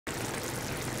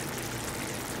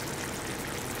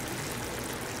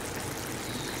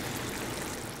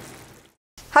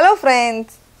Hello friends,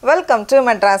 welcome to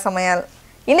Madras Samayal.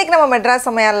 இன்னைக்கு நம்ம Madras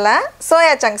Samayalல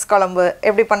soya chunks குழம்பு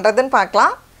எப்படி பண்றதுன்னு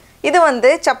பார்க்கலாம். இது வந்து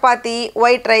chapathi,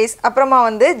 white rice, அப்புறமா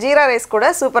வந்து jeera rice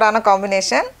கூட சூப்பரான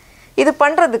காம்பினேஷன். இது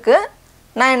பண்றதுக்கு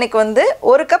நான் இன்னைக்கு வந்து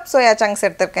 1 கப் soya chunks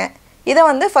எடுத்துர்க்கேன். இத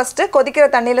வந்து ஃபர்ஸ்ட் கொதிக்கிற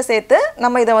தண்ணில சேர்த்து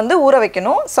நம்ம இத வந்து ஊற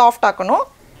வைக்கணும், சாஃப்ட் ஆக்கணும்.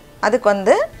 அதுக்கு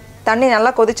வந்து தண்ணி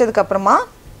நல்லா கொதிச்சதுக்கு அப்புறமா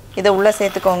இத உள்ள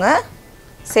சேர்த்துக்கோங்க.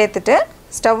 சேர்த்துட்டு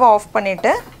ஸ்டவ் ஆஃப்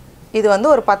பண்ணிட்டு இது வந்து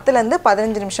ஒரு 10 ல இருந்து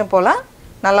 15 நிமிஷம் போல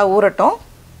நல்லா ஊறட்டும்.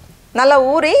 நல்லா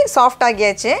ஊறி சாஃப்ட்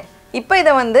ஆகியாச்சு. இப்போ இத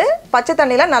வந்து பச்சை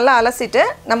தண்ணில நல்லா அலசிட்டு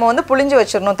நம்ம வந்து புளிஞ்சு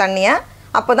வச்சிரணும் தண்ணிய.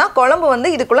 அப்பதான் குழம்பு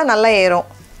வந்து இதுக்குள்ள நல்லா ஏறும்.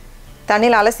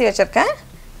 தண்ணில அலசி வச்சிருக்கேன்.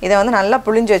 இத வந்து நல்லா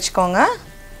புளிஞ்சு வெச்சுக்கோங்க.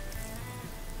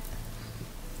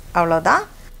 அவ்வளவுதான்.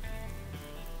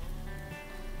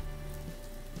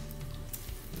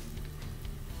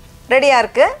 ரெடியா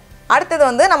இருக்கு. அடுத்து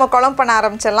வந்து நம்ம குழம்பு பண்ண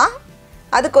ஆரம்பிச்சலாம்.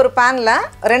 அதுக்கு ஒரு panல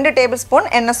 2 டேபிள்ஸ்பூன்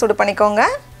எண்ணெய் சூடு பண்ணிக்கோங்க.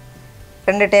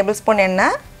 2 டேபிள்ஸ்பூன்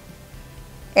எண்ணெய்.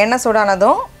 எண்ணெய்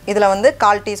சூடானதும் இதுல வந்து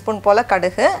 1/4 டீஸ்பூன் போல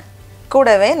கடுகு,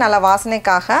 கூடவே நல்ல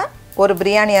வாசனைக்காக ஒரு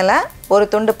பிரியாணி இலை, ஒரு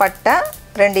துண்டு பட்டை,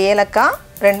 2 ஏலக்காய்,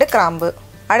 2 கிராம்பு.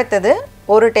 அடுத்து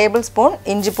 1 டேபிள்ஸ்பூன்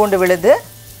இஞ்சி பூண்டு விழுது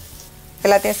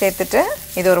எல்லாத்தையும் சேர்த்துட்டு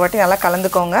இது ஒரு வாட்டி நல்லா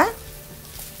கலந்துக்கோங்க.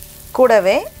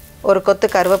 கூடவே ஒரு கொத்து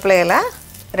கறிவேப்பிலை இலை,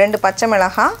 2 பச்சை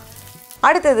மிளகாய்.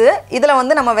 அடுத்து இதல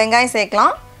வந்து நம்ம வெங்காயம்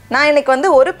சேர்க்கலாம். நான் இன்னைக்கு வந்து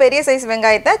ஒரு பெரிய சைஸ்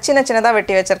வெங்காயத்தை சின்ன சின்னதா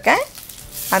வெட்டி வச்சிருக்கேன்.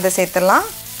 அதை சேர்த்துடலாம்.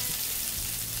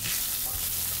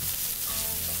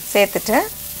 சேர்த்துட்டு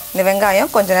இந்த வெங்காயம்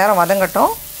கொஞ்ச நேரம்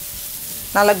வதங்கட்டும்.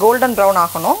 நல்ல கோல்டன் பிரவுன்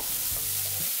ஆகணும்.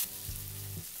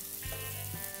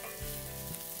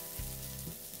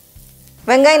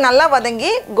 வெங்காயம் நல்லா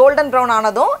வதங்கி கோல்டன் பிரவுன்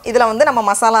ஆனதும் இதல வந்து நம்ம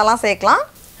மசாலாலாம் சேர்க்கலாம்.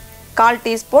 1/4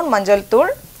 டீஸ்பூன் மஞ்சள்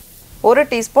தூள், 1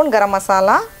 டீஸ்பூன் கரம்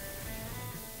மசாலா,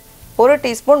 1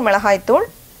 டீஸ்பூன் மிளகாய் தூள்,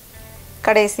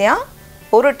 கடைசியா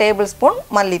 1 டேபிள்ஸ்பூன்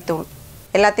மல்லித்தூள்.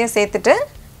 எல்லாத்தையும் சேர்த்துட்டு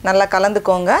நல்லா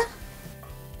கலந்துக்கோங்க.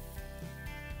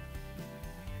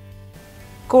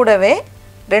 கூடவே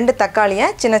 2 தக்காளியை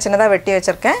சின்ன சின்னதா வெட்டி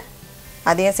வச்சிருக்கேன்.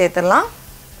 அதையும் சேர்த்துடலாம்.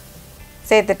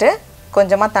 சேர்த்துட்டு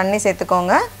கொஞ்சமா தண்ணி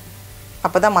சேர்த்துக்கோங்க.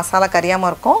 அப்பதான் மசாலா கரியாம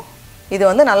இருக்கும். இது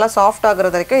வந்து நல்லா சாஃப்ட் ஆகுற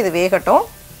வரைக்கும் இது வேகட்டும்.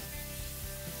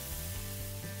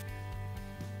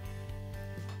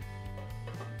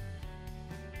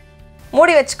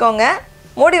 மூடி வெச்சுக்கோங்க.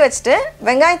 மூடி வச்சிட்டு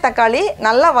வெங்காயம் தக்காளி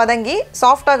நல்லா வதங்கி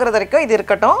சாஃப்ட் ஆகுற வரைக்கும் இது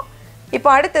இருக்கட்டும். இப்போ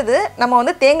அடுத்து நம்ம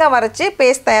வந்து தேங்காய் அரைச்சு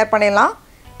பேஸ்ட் தயார் பண்ணிடலாம்.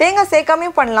 தேங்காய்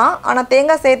சேர்க்காமயும் பண்ணலாம். ஆனா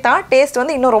தேங்காய் சேர்த்தா டேஸ்ட்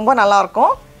வந்து இன்னும் ரொம்ப நல்லா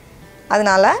இருக்கும்.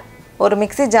 அதனால ஒரு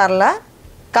மிக்ஸி ஜார்ல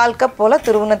 1/4 கப் போல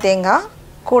துருவின தேங்காய்,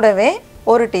 கூடவே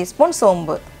 1 டீஸ்பூன்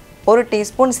சோம்பு, 1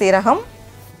 டீஸ்பூன் சீரகம்,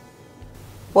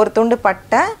 ஒரு துண்டு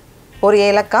பட்டை, ஒரு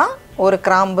ஏலக்காய், ஒரு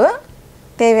கிராம்பு,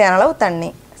 தேவையான அளவு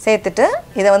தண்ணி சேர்த்துட்டு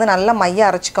இத வந்து நல்லா மையா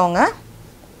அரைச்சுக்கோங்க.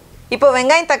 இப்போ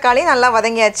வெங்காயம் தக்காளி நல்லா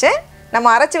வதங்கியாச்சு. நம்ம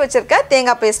அரைச்சு வச்சிருக்க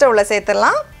தேங்காய் பேஸ்ட் உள்ள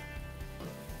சேர்த்துடலாம்.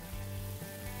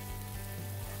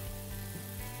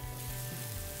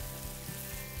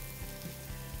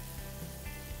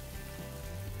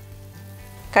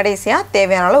 கடைசியா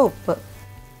தேவையான அளவு உப்பு.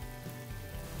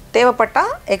 தேவைப்பட்டா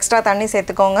எக்ஸ்ட்ரா தண்ணி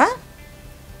சேர்த்துக்கோங்க.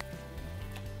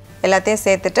 எல்லாத்தையும்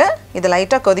சேர்த்துட்டு இது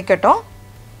லைட்டா கொதிக்கட்டும்.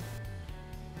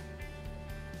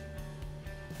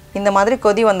 இந்த மாதிரி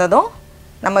கொதி வந்ததும்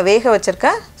நம்ம வேக வச்சிருக்க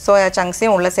சோயா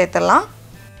சங்க்ஸையும் உள்ள சேர்த்துடலாம்.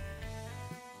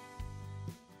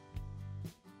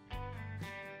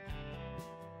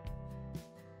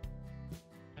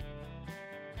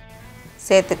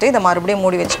 சேர்த்துட்டு இத மறுபடியும்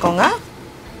மூடி வெச்சுக்கோங்க.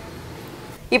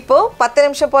 இப்போ 10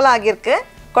 நிமிஷம் போல ஆகிருக்கு.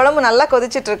 குழம்பு நல்லா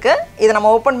கொதிச்சிட்டு இருக்கு. இத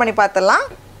நம்ம ஓபன் பண்ணி பார்த்தலாம்.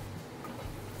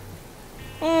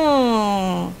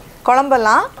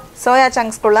 குழம்பெல்லாம் சோயா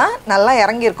சங்க்ஸ்க்குள்ள நல்லா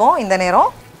இறங்கி இருக்கும் இந்த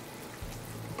நேரம்.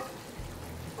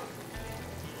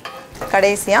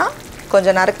 கடைசியா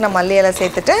கொஞ்சம் நறுக்குன மல்லி இலை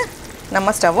சேர்த்துட்டு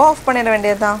நம்ம ஸ்டவ் ஆஃப் பண்ணிட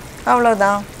வேண்டியதுதான்.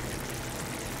 அவ்வளவுதான்.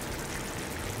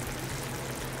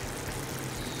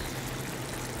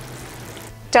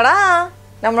 டடா!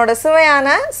 நம்மளோட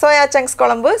சுவையான சோயா சங்க்ஸ்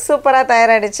குழம்பு சூப்பரா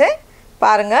தயாராயிடுச்சு.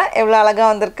 பாருங்க எவ்வளவு அழகா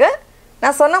வந்திருக்கு.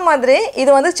 நான் சொன்ன மாதிரி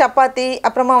இது வந்து சப்பாத்தி,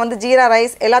 அப்புறமா வந்து ஜீரா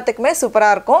ரைஸ் எல்லாத்துக்குமே சூப்பரா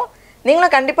இருக்கும்.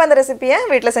 நீங்களும் கண்டிப்பா இந்த ரெசிபியை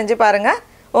வீட்ல செஞ்சு பாருங்க.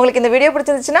 உங்களுக்கு இந்த வீடியோ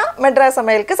பிடிச்சிருந்துச்சுனா மெட்ராஸ்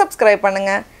சமையலுக்கு சப்ஸ்கிரைப்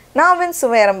பண்ணுங்க. நாவின்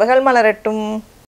சுவையரம்புகள் மலரட்டும்.